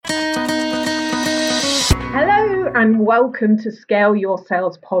and welcome to Scale Your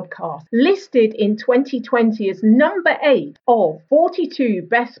Sales podcast, listed in 2020 as number 8 of 42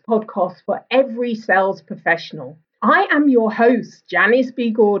 best podcasts for every sales professional. I am your host, Janice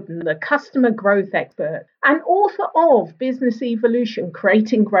B. Gordon, the customer growth expert and author of Business Evolution,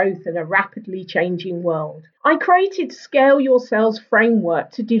 Creating Growth in a Rapidly Changing World. I created Scale Your Sales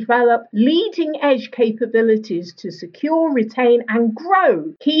framework to develop leading edge capabilities to secure, retain, and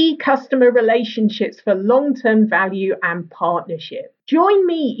grow key customer relationships for long-term value and partnership. Join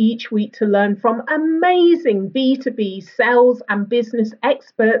me each week to learn from amazing B2B sales and business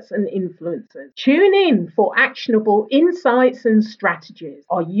experts and influencers. Tune in for actionable insights and strategies.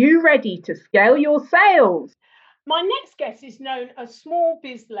 Are you ready to scale your sales? My next guest is known as Small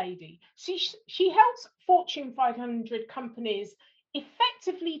Biz Lady. She helps Fortune 500 companies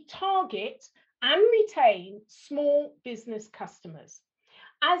effectively target and retain small business customers.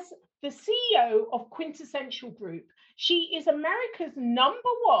 As the CEO of Quintessential Group, she is America's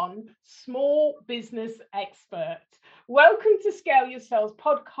 #1 small business expert. Welcome to Scale Your Sales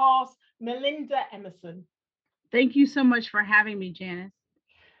podcast, Melinda Emerson. Thank you so much for having me, Janice.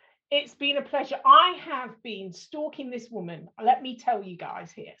 It's been a pleasure. I have been stalking this woman. Let me tell you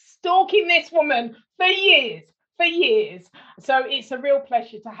guys here, stalking this woman for years. So it's a real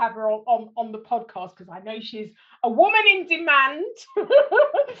pleasure to have her on the podcast because I know she's a woman in demand.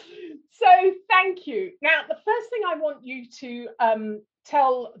 So thank you. Now, the first thing I want you to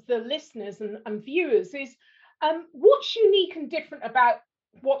tell the listeners and viewers is what's unique and different about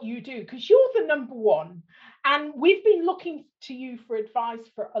what you do, because you're the #1 and we've been looking to you for advice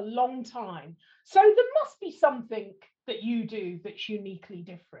for a long time. So there must be something that you do that's uniquely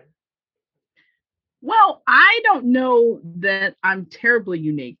different. Well, I don't know that I'm terribly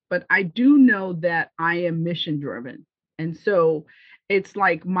unique, but I do know that I am mission driven. And so it's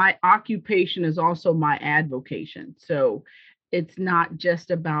like my occupation is also my advocation. So it's not just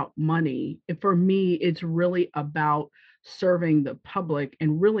about money. For me, it's really about serving the public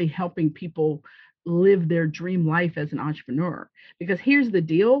and really helping people live their dream life as an entrepreneur. Because here's the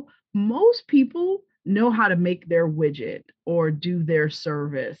deal, most people know how to make their widget or do their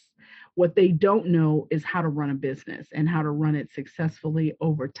service. What they don't know is how to run a business and how to run it successfully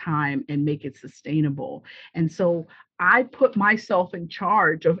over time and make it sustainable. And so I put myself in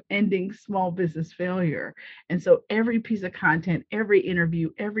charge of ending small business failure. And so every piece of content, every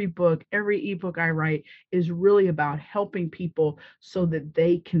interview, every book, every ebook I write is really about helping people so that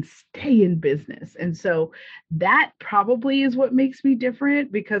they can stay in business. And so that probably is what makes me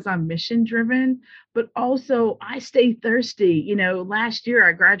different because I'm mission driven, but also I stay thirsty. Last year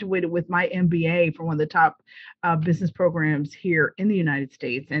I graduated with my MBA from one of the top business programs here in the United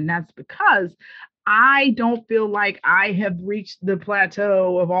States. And that's because I don't feel like I have reached the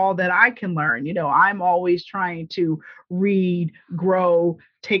plateau of all that I can learn. I'm always trying to read, grow,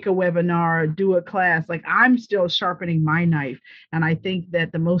 take a webinar, do a class. Like I'm still sharpening my knife. And I think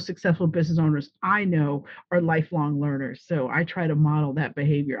that the most successful business owners I know are lifelong learners. So I try to model that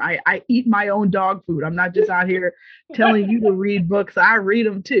behavior. I eat my own dog food. I'm not just out here telling you to read books. I read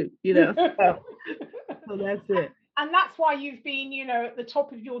them too, so that's it. And that's why you've been, at the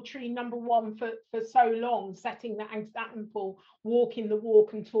top of your tree, #1 for so long, setting that example, walking the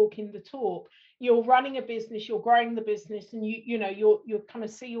walk and talking the talk. You're running a business, you're growing the business, and you're kind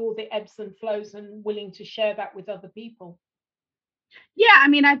of see all the ebbs and flows and willing to share that with other people. Yeah, I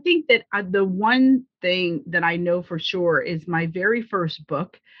mean, I think that the one thing that I know for sure is my very first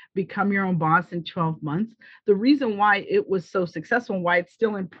book, Become Your Own Boss in 12 Months. The reason why it was so successful and why it's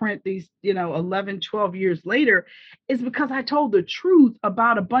still in print these, 11, 12 years later is because I told the truth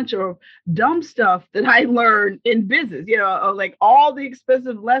about a bunch of dumb stuff that I learned in business, like all the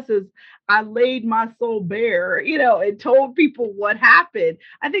expensive lessons. I laid my soul bare, and told people what happened.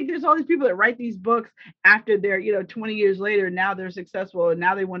 I think there's all these people that write these books after they're, 20 years later, now they're successful and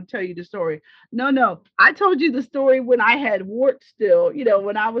now they want to tell you the story. No, I told you the story when I had warts still,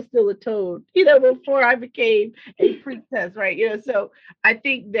 when I was still a toad, before I became a princess, right? So I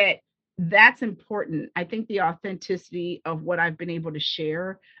think that that's important. I think the authenticity of what I've been able to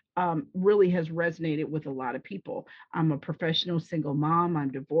share really has resonated with a lot of people. I'm a professional single mom.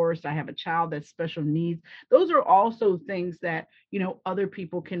 I'm divorced. I have a child that's special needs. Those are also things that, other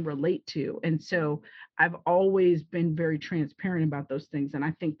people can relate to. And so I've always been very transparent about those things. And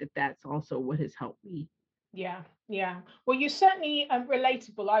I think that that's also what has helped me. Yeah. Well, you're certainly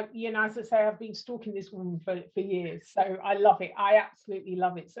relatable. As I say, I've been stalking this woman for years. So I love it. I absolutely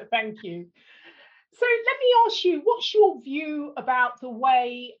love it. So thank you. So let me ask you, what's your view about the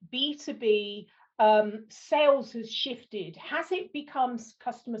way B2B sales has shifted? Has it become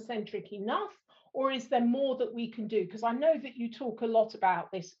customer centric enough, or is there more that we can do? Because I know that you talk a lot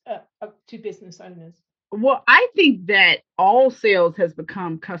about this to business owners. Well, I think that all sales has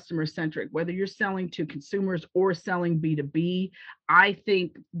become customer centric, whether you're selling to consumers or selling B2B. I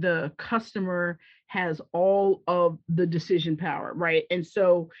think the customer has all of the decision power, right? And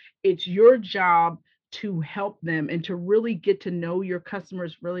so it's your job to help them and to really get to know your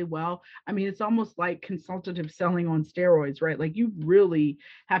customers really well. I mean, it's almost like consultative selling on steroids, right? Like you really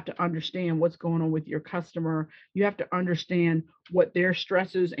have to understand what's going on with your customer. You have to understand what their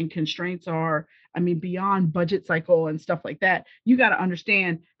stresses and constraints are. I mean, beyond budget cycle and stuff like that, you got to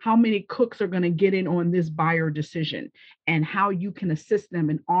understand how many cooks are going to get in on this buyer decision and how you can assist them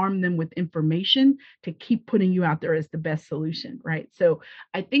and arm them with information to keep putting you out there as the best solution, right? So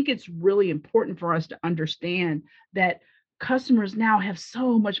I think it's really important for us to understand that customers now have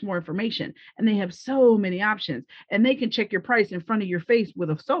so much more information and they have so many options and they can check your price in front of your face with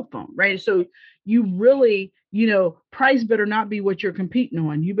a cell phone, right? So you really, price better not be what you're competing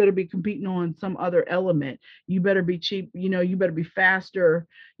on. You better be competing on some other element. You better be cheap, you better be faster,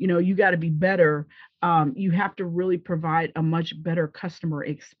 you got to be better. You have to really provide a much better customer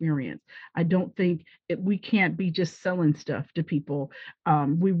experience. I don't think we can't be just selling stuff to people.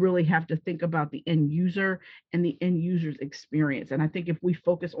 We really have to think about the end user and the end user's experience. And I think if we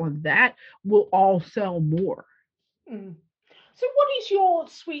focus on that, we'll all sell more. Mm. So, what is your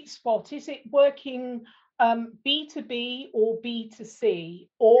sweet spot? Is it working B2B or B2C,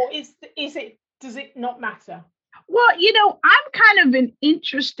 or does it not matter? Well, I'm kind of an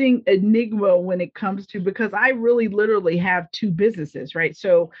interesting enigma when it comes to, because I really literally have two businesses, right?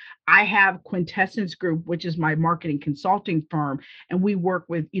 So I have Quintessence Group, which is my marketing consulting firm, and we work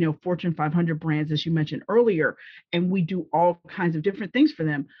with, Fortune 500 brands, as you mentioned earlier, and we do all kinds of different things for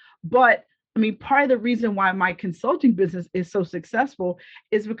them. But I mean, part of the reason why my consulting business is so successful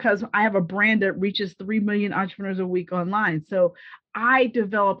is because I have a brand that reaches 3 million entrepreneurs a week online. So I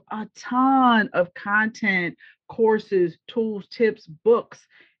develop a ton of content, courses, tools, tips, books,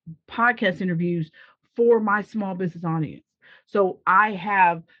 podcast interviews for my small business audience. So I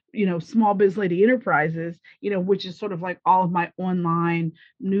have, Small Biz Lady Enterprises, which is sort of like all of my online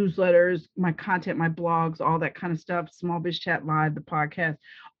newsletters, my content, my blogs, all that kind of stuff, Small Biz Chat Live, the podcast,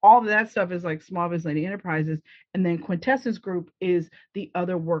 all of that stuff is like Small Biz Lady Enterprises. And then Quintessence Group is the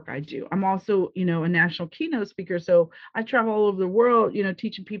other work I do. I'm also, a national keynote speaker. So I travel all over the world,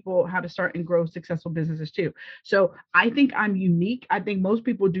 teaching people how to start and grow successful businesses too. So I think I'm unique. I think most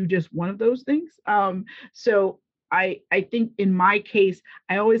people do just one of those things. So I think in my case,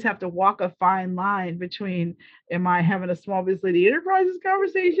 I always have to walk a fine line between, am I having a Small Business Lady Enterprises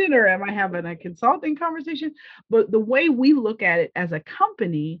conversation or am I having a consulting conversation? But the way we look at it as a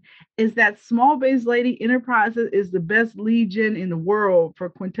company is that Small Business Lady Enterprises is the best lead gen in the world for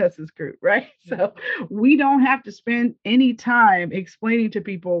Quintessence Group, right? So we don't have to spend any time explaining to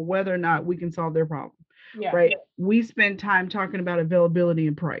people whether or not we can solve their problem, right? We spend time talking about availability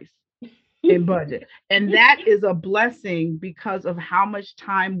and price and budget. And that is a blessing because of how much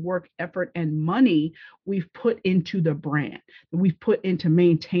time, work, effort, and money we've put into the brand, we've put into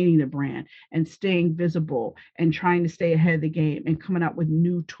maintaining the brand and staying visible and trying to stay ahead of the game and coming out with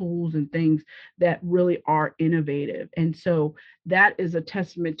new tools and things that really are innovative. And so that is a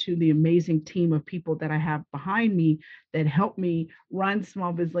testament to the amazing team of people that I have behind me that help me run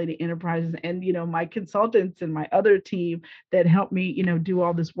Small Biz Lady Enterprises, and my consultants and my other team that help me do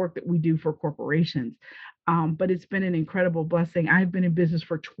all this work that we do for corporations. But it's been an incredible blessing. I've been in business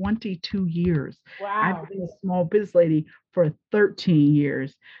for 22 years. Wow. I've been a small biz lady for 13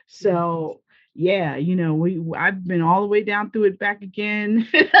 years. So yeah, I've been all the way down through it back again.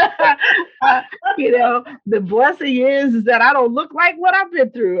 The blessing is that I don't look like what I've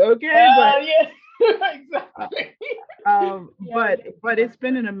been through. Okay. Exactly. But it's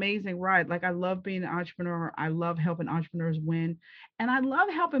been an amazing ride. Like I love being an entrepreneur. I love helping entrepreneurs win. And I love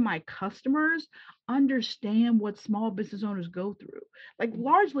helping my customers understand what small business owners go through. Like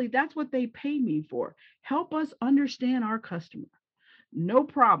largely that's what they pay me for. Help us understand our customer. No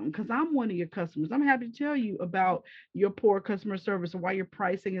problem, because I'm one of your customers. I'm happy to tell you about your poor customer service or why your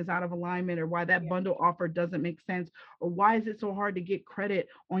pricing is out of alignment or why that bundle offer doesn't make sense or why is it so hard to get credit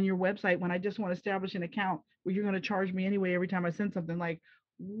on your website when I just want to establish an account where you're going to charge me anyway every time I send something. Like,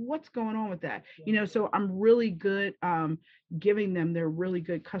 what's going on with that? So I'm really good giving them their really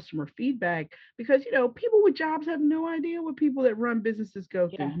good customer feedback because, people with jobs have no idea what people that run businesses go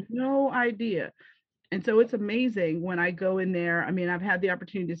through. No idea. And so it's amazing when I go in there. I mean, I've had the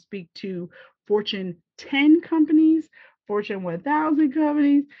opportunity to speak to Fortune 10 companies, Fortune 1000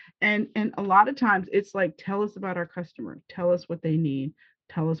 companies. And a lot of times it's like, tell us about our customer, tell us what they need,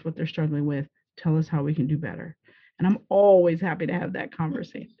 tell us what they're struggling with, tell us how we can do better. And I'm always happy to have that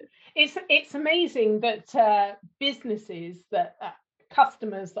conversation. It's amazing that businesses, that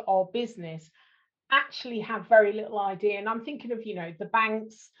customers that are business actually have very little idea. And I'm thinking of, the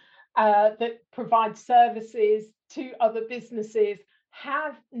banks that provide services to other businesses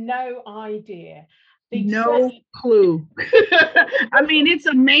have no idea. They No certainly, clue. I mean, it's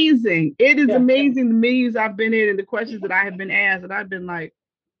amazing. It is yeah. amazing the meetings I've been in and the questions that I have been asked. And I've been like,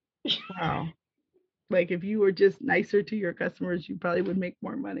 wow. Like if you were just nicer to your customers, you probably would make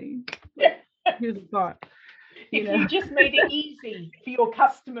more money. Like, here's a thought. If you just made it easy for your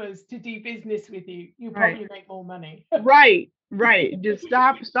customers to do business with you, you probably make more money. Right. Just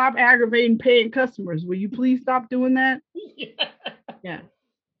stop aggravating paying customers. Will you please stop doing that? Yeah.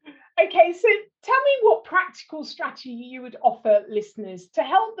 Okay, so tell me what practical strategy you would offer listeners to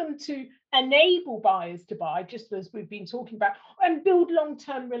help them to enable buyers to buy, just as we've been talking about, and build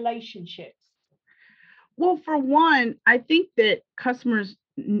long-term relationships. Well, for one, I think that customers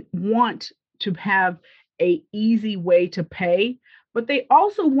want to have a easy way to pay, but they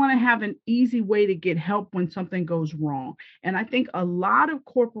also want to have an easy way to get help when something goes wrong. And I think a lot of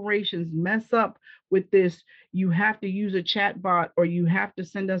corporations mess up with this. You have to use a chat bot or you have to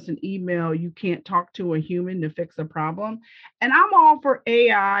send us an email. You can't talk to a human to fix a problem. And I'm all for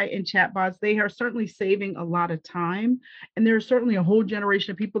AI and chatbots. They are certainly saving a lot of time. And there's certainly a whole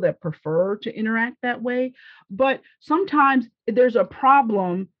generation of people that prefer to interact that way. But sometimes there's a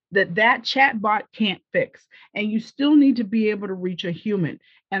problem that chatbot can't fix, and you still need to be able to reach a human.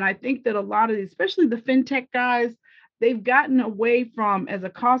 And I think that a lot of, especially the fintech guys, they've gotten away from, as a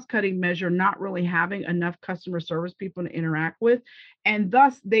cost cutting measure, not really having enough customer service people to interact with, and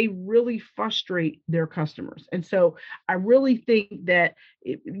thus they really frustrate their customers. And so I really think that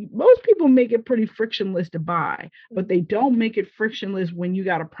most people make it pretty frictionless to buy, but they don't make it frictionless when you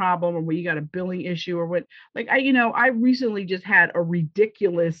got a problem or when you got a billing issue or what. Like I recently just had a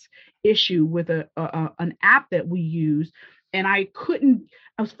ridiculous issue with an app that we use, and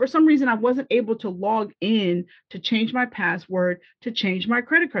for some reason I wasn't able to log in to change my password, to change my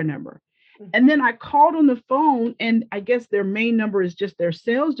credit card number. And then I called on the phone, and I guess their main number is just their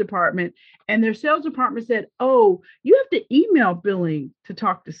sales department. And their sales department said, "Oh, you have to email billing to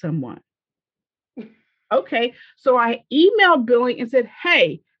talk to someone." Okay. So I emailed billing and said,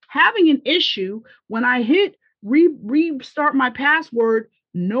 "Hey, having an issue. When I hit restart my password,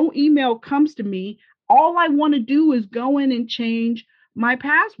 no email comes to me. All I want to do is go in and change my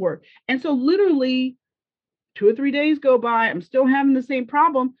password." And so literally 2 or 3 days go by. I'm still having the same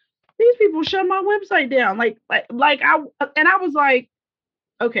problem. These people shut my website down. I was like,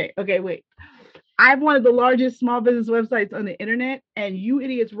 okay, wait. I have one of the largest small business websites on the internet, and you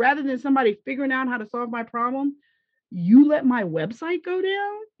idiots, rather than somebody figuring out how to solve my problem, you let my website go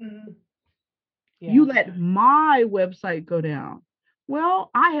down. Mm-hmm. Yeah. You let my website go down. Well,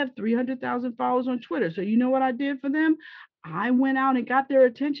 I have 300,000 followers on Twitter. So you know what I did for them? I went out and got their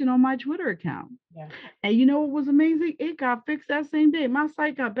attention on my Twitter account. Yeah. And you know what was amazing? It got fixed that same day. My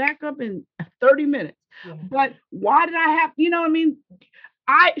site got back up in 30 minutes. Yeah. But why did I have,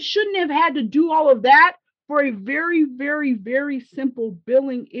 I shouldn't have had to do all of that for a very, very, very simple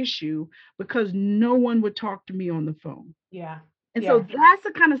billing issue because no one would talk to me on the phone. Yeah. And so that's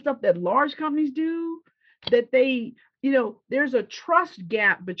the kind of stuff that large companies do, that they, there's a trust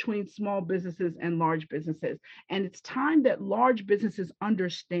gap between small businesses and large businesses. And it's time that large businesses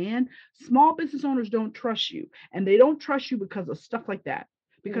understand small business owners don't trust you. And they don't trust you because of stuff like that,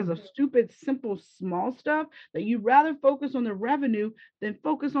 because of stupid, simple, small stuff, that you'd rather focus on the revenue than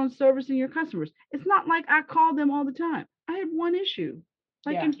focus on servicing your customers. It's not like I call them all the time. I had one issue,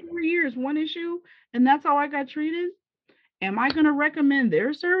 in 4 years, one issue, and that's how I got treated. Am I going to recommend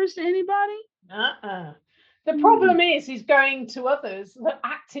their service to anybody? The problem is going to others that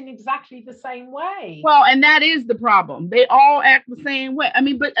act in exactly the same way. Well, and that is the problem. They all act the same way. I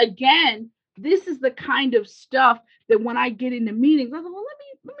mean, but again, this is the kind of stuff that when I get into meetings, I was like, well,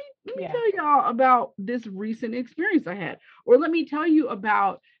 let me tell y'all about this recent experience I had. Or let me tell you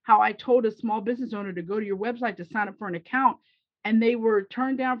about how I told a small business owner to go to your website to sign up for an account, and they were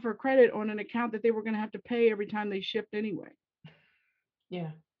turned down for credit on an account that they were going to have to pay every time they shipped anyway.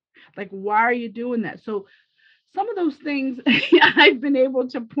 Yeah. Like, why are you doing that? So some of those things I've been able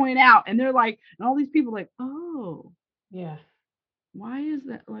to point out, and they're like, and all these people like, oh, yeah, why is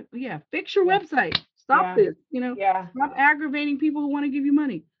that? Like, fix your website. Stop this. Stop aggravating people who want to give you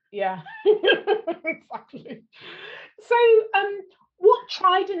money. Yeah, exactly. So, what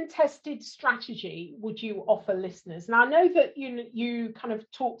tried and tested strategy would you offer listeners? And I know that you kind of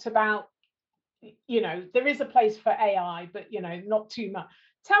talked about, there is a place for AI, but not too much.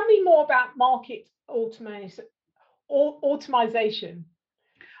 Tell me more about market automation or automation.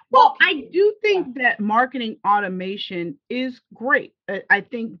 Well, I Marketing. do Yeah. think that marketing automation is great. I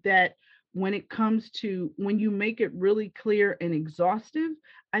think that when it comes to when you make it really clear and exhaustive,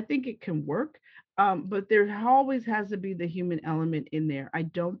 I think it can work. But there always has to be the human element in there. I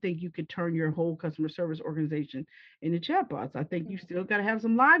don't think you could turn your whole customer service organization into chatbots. I think you still got to have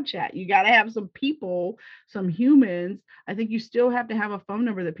some live chat. You got to have some people, some humans. I think you still have to have a phone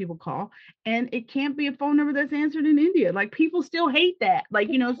number that people call, and it can't be a phone number that's answered in India. Like people still hate that.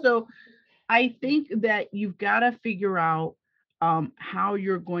 So I think that you've got to figure out how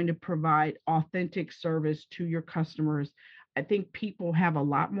you're going to provide authentic service to your customers. I think people have a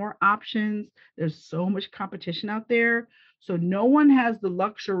lot more options. There's so much competition out there. So no one has the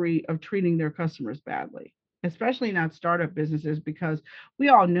luxury of treating their customers badly, especially not startup businesses, because we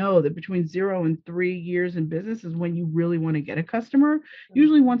all know that between 0 and 3 years in business is when you really want to get a customer.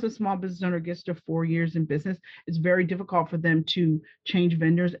 Usually, once a small business owner gets to 4 years in business, it's very difficult for them to change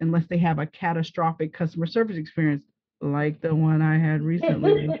vendors unless they have a catastrophic customer service experience like the one I had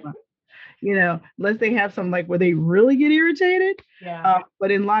recently. Unless they have something like where they really get irritated. Yeah.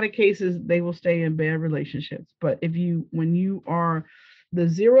 But in a lot of cases, they will stay in bad relationships. But when you are the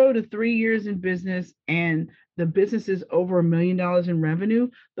 0 to 3 years in business and the business is over $1 million in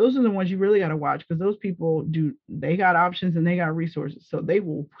revenue, those are the ones you really got to watch, because those people they got options and they got resources, so they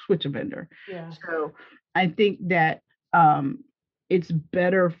will switch a vendor. Yeah. So I think that um, it's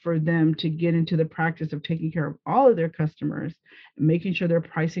better for them to get into the practice of taking care of all of their customers, making sure their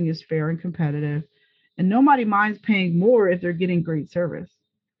pricing is fair and competitive. And nobody minds paying more if they're getting great service.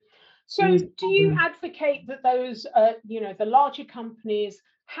 So, do you advocate that those, the larger companies,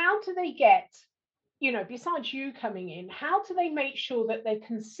 how do they get, besides you coming in, how do they make sure that they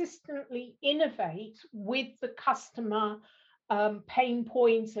consistently innovate with the customer pain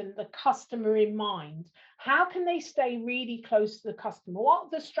points and the customer in mind? How can they stay really close to the customer? What are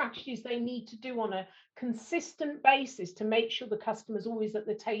the strategies they need to do on a consistent basis to make sure the customer's always at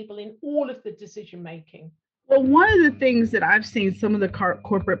the table in all of the decision making? Well, one of the things that I've seen some of the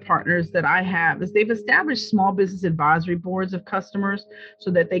corporate partners that I have is they've established small business advisory boards of customers so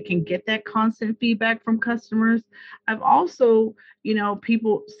that they can get that constant feedback from customers. I've also,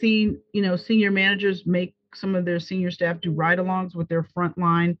 people seen, senior managers make some of their senior staff do ride-alongs with their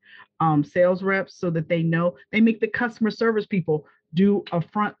frontline sales reps, so that they make the customer service people do a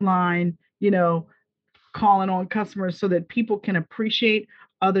frontline, calling on customers, so that people can appreciate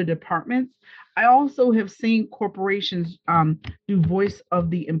other departments. I also have seen corporations do voice of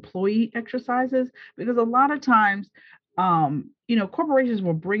the employee exercises, because a lot of times, corporations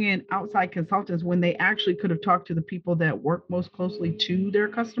will bring in outside consultants when they actually could have talked to the people that work most closely to their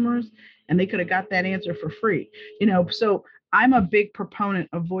customers, and they could have got that answer for free. So I'm a big proponent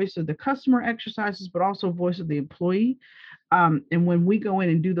of voice of the customer exercises, but also voice of the employee. And when we go in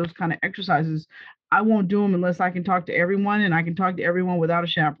and do those kind of exercises, I won't do them unless I can talk to everyone, and I can talk to everyone without a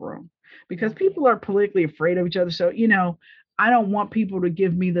chaperone, because people are politically afraid of each other. So, I don't want people to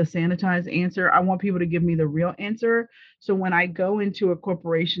give me the sanitized answer. I want people to give me the real answer. So when I go into a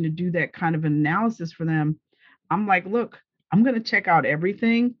corporation to do that kind of analysis for them, I'm like, look, I'm going to check out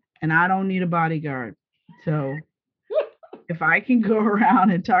everything, and I don't need a bodyguard. So if I can go around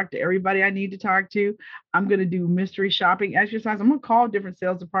and talk to everybody I need to talk to, I'm going to do mystery shopping exercise. I'm going to call different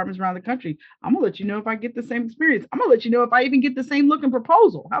sales departments around the country. I'm going to let you know if I get the same experience. I'm going to let you know if I even get the same looking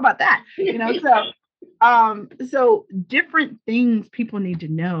proposal. How about that? So different things people need to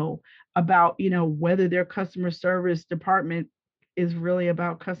know about, whether their customer service department is really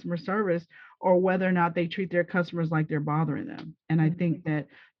about customer service, or whether or not they treat their customers like they're bothering them. And I think that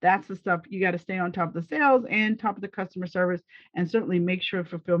that's the stuff you got to stay on top of the sales and top of the customer service, and certainly make sure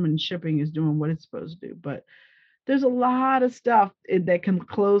fulfillment and shipping is doing what it's supposed to do. But there's a lot of stuff that can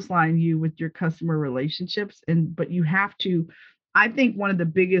clothesline you with your customer relationships. But you have to, I think one of the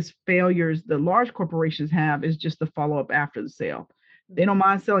biggest failures the large corporations have is just the follow up after the sale. They don't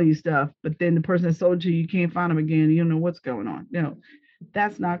mind selling you stuff, but then the person that sold it to you can't find them again. You don't know what's going on.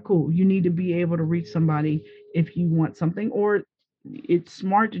 That's not cool. You need to be able to reach somebody if you want something, or it's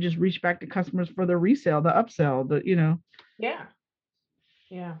smart to just reach back to customers for the resale, the upsell, Yeah.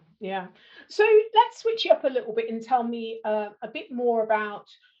 Yeah, yeah. So let's switch it up a little bit and tell me a bit more about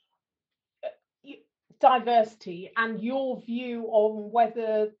diversity and your view on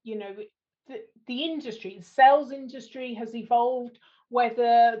whether, the industry, the sales industry has evolved,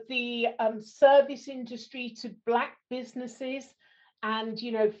 whether the service industry to Black businesses and,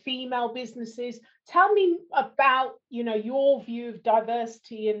 female businesses. Tell me about, your view of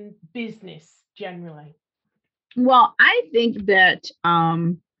diversity in business generally. Well, I think that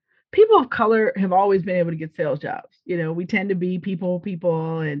people of color have always been able to get sales jobs. We tend to be people,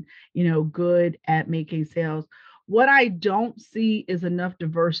 and good at making sales. What I don't see is enough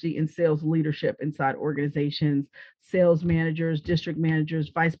diversity in sales leadership inside organizations, sales managers, district managers,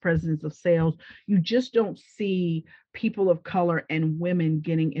 vice presidents of sales. You just don't see people of color and women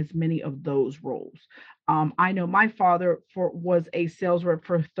getting as many of those roles. I know my father was a sales rep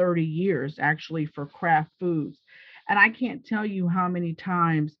for 30 years, actually, for Kraft Foods. And I can't tell you how many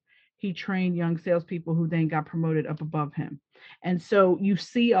times he trained young salespeople who then got promoted up above him. And so you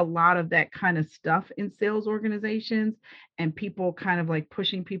see a lot of that kind of stuff in sales organizations, and people kind of like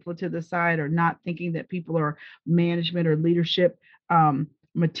pushing people to the side or not thinking that people are management or leadership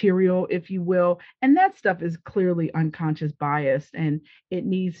material, if you will. And that stuff is clearly unconscious bias, and it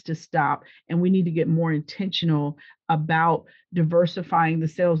needs to stop. And we need to get more intentional about diversifying the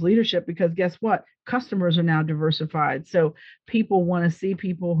sales leadership, because guess what? Customers are now diversified. So people want to see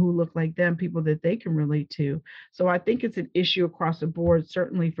people who look like them, people that they can relate to. So I think it's an issue across the board,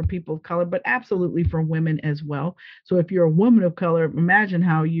 certainly for people of color, but absolutely for women as well. So if you're a woman of color, imagine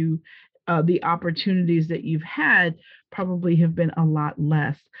how the opportunities that you've had probably have been a lot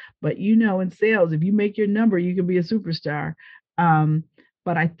less. But in sales, if you make your number, you can be a superstar. Um,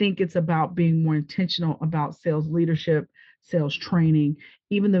 but I think it's about being more intentional about sales leadership, sales training,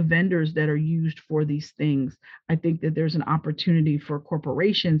 even the vendors that are used for these things. I think that there's an opportunity for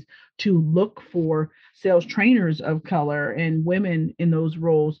corporations to look for sales trainers of color and women in those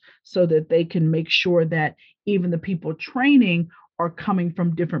roles, so that they can make sure that even the people training are coming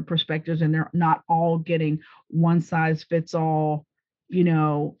from different perspectives, and they're not all getting one size fits all,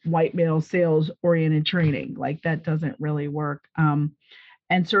 white male sales oriented training. Like, that doesn't really work.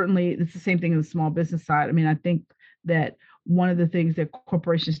 And certainly it's the same thing in the small business side. I mean, I think that one of the things that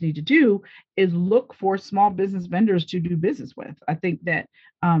corporations need to do is look for small business vendors to do business with. I think that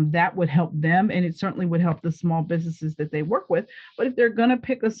that would help them, and it certainly would help the small businesses that they work with. But if they're going to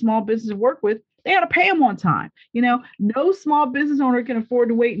pick a small business to work with, they got to pay them on time. No small business owner can afford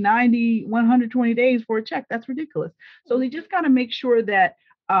to wait 90, 120 days for a check. That's ridiculous. So they just got to make sure that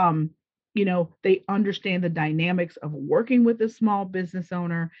they understand the dynamics of working with a small business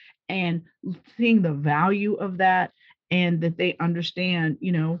owner and seeing the value of that, and that they understand,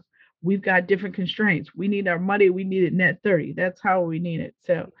 we've got different constraints. We need our money, we need it net 30. That's how we need it.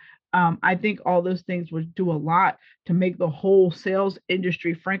 So I think all those things would do a lot to make the whole sales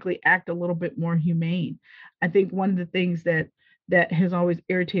industry, frankly, act a little bit more humane. I think one of the things that has always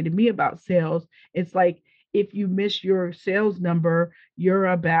irritated me about sales, it's like, if you miss your sales number, you're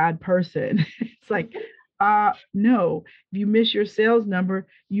a bad person. It's like, no, if you miss your sales number,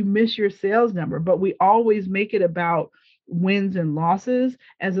 you miss your sales number. But we always make it about wins and losses,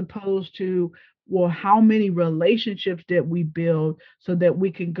 as opposed to, well, how many relationships did we build so that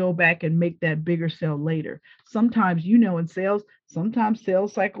we can go back and make that bigger sale later? Sometimes, in sales, sometimes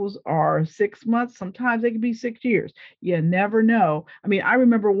sales cycles are 6 months, sometimes they can be 6 years. You never know. I mean, I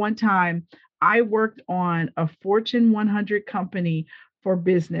remember one time I worked on a Fortune 100 company for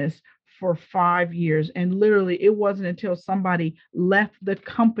business for 5 years. And literally, it wasn't until somebody left the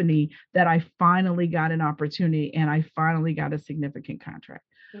company that I finally got an opportunity, and I finally got a significant contract.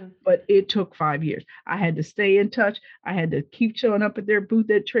 But it took 5 years. I had to stay in touch. I had to keep showing up at their booth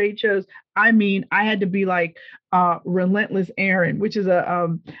at trade shows. I mean, I had to be like Relentless Aaron, which is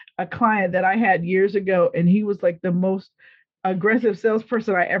a client that I had years ago, and he was like the most aggressive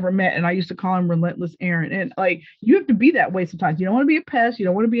salesperson I ever met, and I used to call him Relentless Aaron. And like, you have to be that way sometimes. You don't want to be a pest, you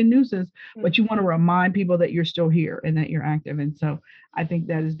don't want to be a nuisance, but you want to remind people that you're still here and that you're active. And so I think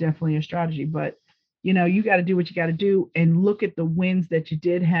that is definitely a strategy. But you got to do what you got to do, and look at the wins that you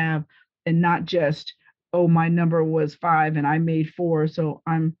did have, and not just, oh, my number was 5 and I made 4, so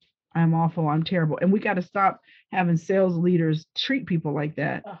I'm awful, I'm terrible. And we got to stop having sales leaders treat people like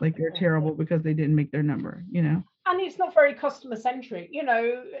that, like they're terrible because they didn't make their number. And it's not very customer centric.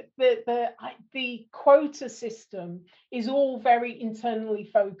 The quota system is all very internally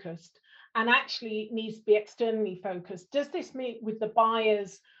focused, and actually it needs to be externally focused. Does this meet with the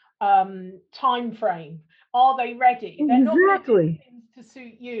buyer's time frame? Are they ready? They're not Exactly. things to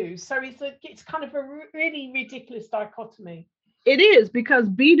suit you. So it's kind of a really ridiculous dichotomy. It is, because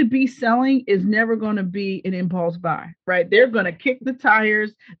B2B selling is never going to be an impulse buy, right? They're going to kick the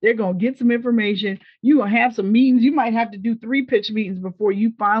tires. They're going to get some information. You're going to have some meetings. You might have to do 3 pitch meetings before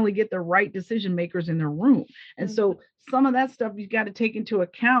you finally get the right decision makers in the room. And so some of that stuff you've got to take into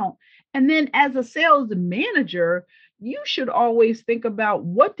account. And then as a sales manager, you should always think about,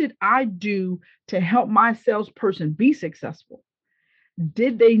 what did I do to help my salesperson be successful?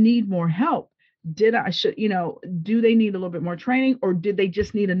 Did they need more help? do they need a little bit more training, or did they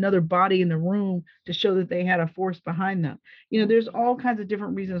just need another body in the room to show that they had a force behind them? There's all kinds of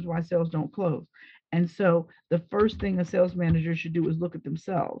different reasons why sales don't close. And so the first thing a sales manager should do is look at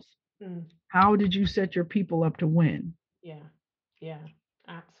themselves. How did you set your people up to win? Yeah,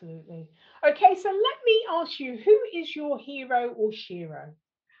 absolutely. Okay, so let me ask you, who is your hero or shero?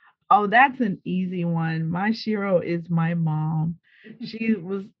 Oh, that's an easy one. My shero is my mom. She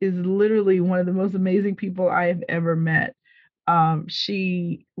is literally one of the most amazing people I have ever met.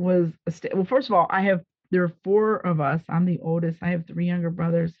 She was well, first of all, there are four of us. I'm the oldest. I have three younger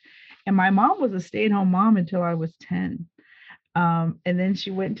brothers, and my mom was a stay-at-home mom until I was 10. And then she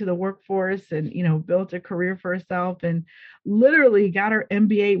went into the workforce and, built a career for herself, and literally got her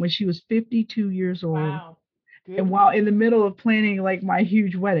MBA when she was 52 years old. Wow. And while in the middle of planning like my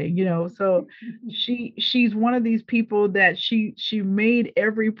huge wedding, so she's one of these people that she made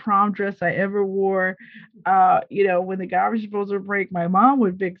every prom dress I ever wore. When the garbage disposal break, my mom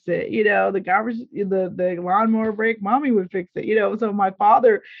would fix it. The lawnmower break, mommy would fix it. So my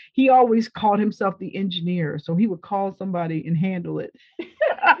father, he always called himself the engineer, so he would call somebody and handle it.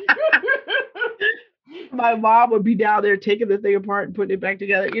 My mom would be down there taking the thing apart and putting it back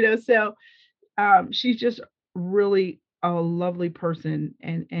together. So she's just really a lovely person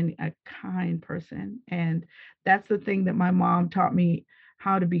and a kind person. And that's the thing that my mom taught me,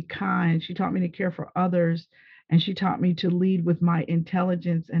 how to be kind. She taught me to care for others, and she taught me to lead with my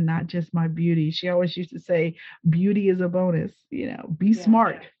intelligence and not just my beauty. She always used to say, beauty is a bonus, be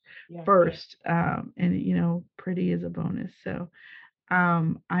smart first. And pretty is a bonus. So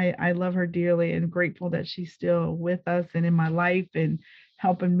I love her dearly and grateful that she's still with us and in my life and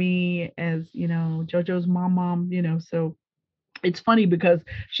helping me as, JoJo's mom, so it's funny because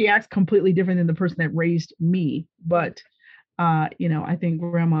she acts completely different than the person that raised me. But, I think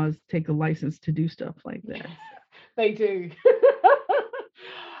grandmas take a license to do stuff like that. They do.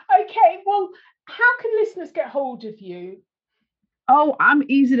 Okay, well, how can listeners get hold of you? Oh, I'm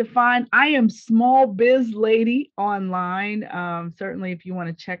easy to find. I am Small Biz Lady online. Certainly, if you want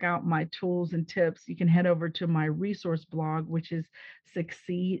to check out my tools and tips, you can head over to my resource blog, which is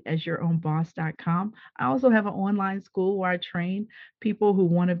succeedasyourownboss.com. I also have an online school where I train people who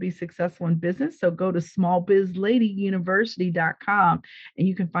want to be successful in business. So go to smallbizladyuniversity.com and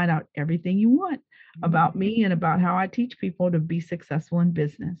you can find out everything you want about me and about how I teach people to be successful in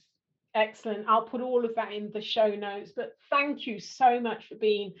business. Excellent. I'll put all of that in the show notes. But thank you so much for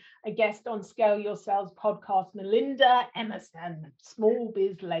being a guest on Scale Your Sales podcast, Melinda Emerson, Small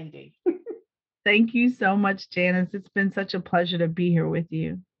Biz Lady. Thank you so much, Janice. It's been such a pleasure to be here with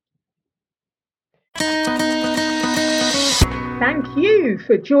you. Thank you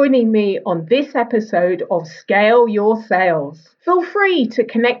for joining me on this episode of Scale Your Sales. Feel free to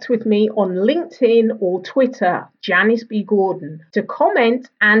connect with me on LinkedIn or Twitter, Janice B. Gordon, to comment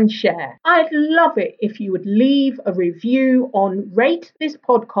and share. I'd love it if you would leave a review on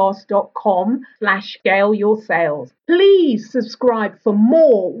ratethispodcast.com/scaleyoursales. Please subscribe for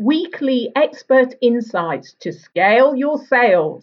more weekly expert insights to scale your sales.